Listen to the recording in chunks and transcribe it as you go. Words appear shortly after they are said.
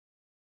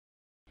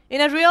In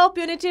a real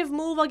punitive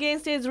move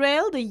against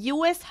Israel, the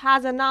US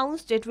has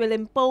announced it will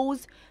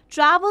impose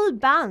travel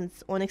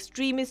bans on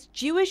extremist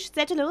Jewish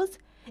settlers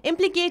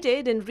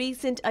implicated in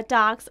recent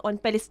attacks on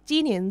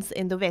Palestinians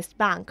in the West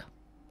Bank.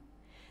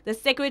 The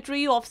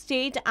Secretary of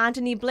State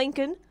Antony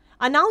Blinken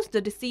announced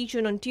the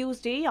decision on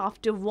Tuesday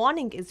after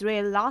warning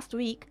Israel last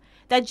week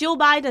that Joe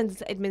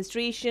Biden's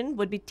administration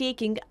would be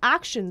taking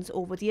actions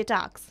over the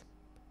attacks.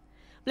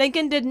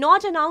 Blinken did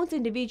not announce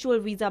individual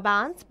visa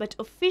bans, but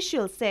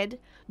officials said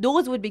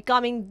those would be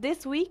coming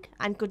this week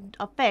and could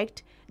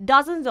affect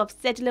dozens of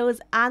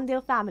settlers and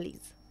their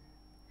families.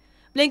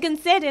 Blinken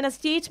said in a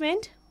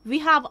statement, "We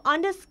have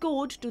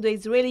underscored to the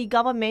Israeli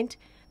government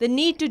the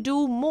need to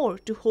do more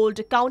to hold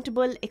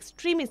accountable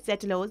extremist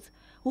settlers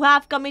who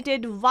have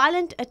committed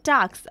violent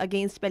attacks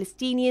against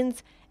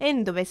Palestinians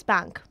in the West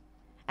Bank."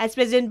 As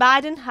President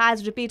Biden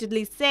has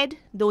repeatedly said,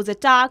 those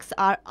attacks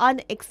are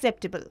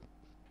unacceptable.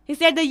 He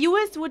said the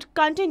US would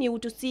continue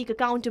to seek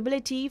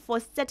accountability for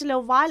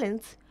settler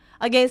violence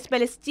against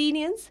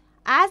Palestinians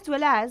as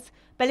well as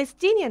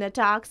Palestinian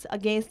attacks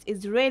against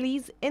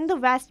Israelis in the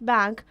West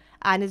Bank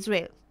and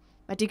Israel,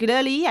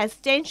 particularly as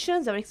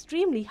tensions are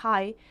extremely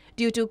high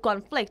due to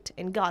conflict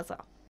in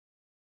Gaza.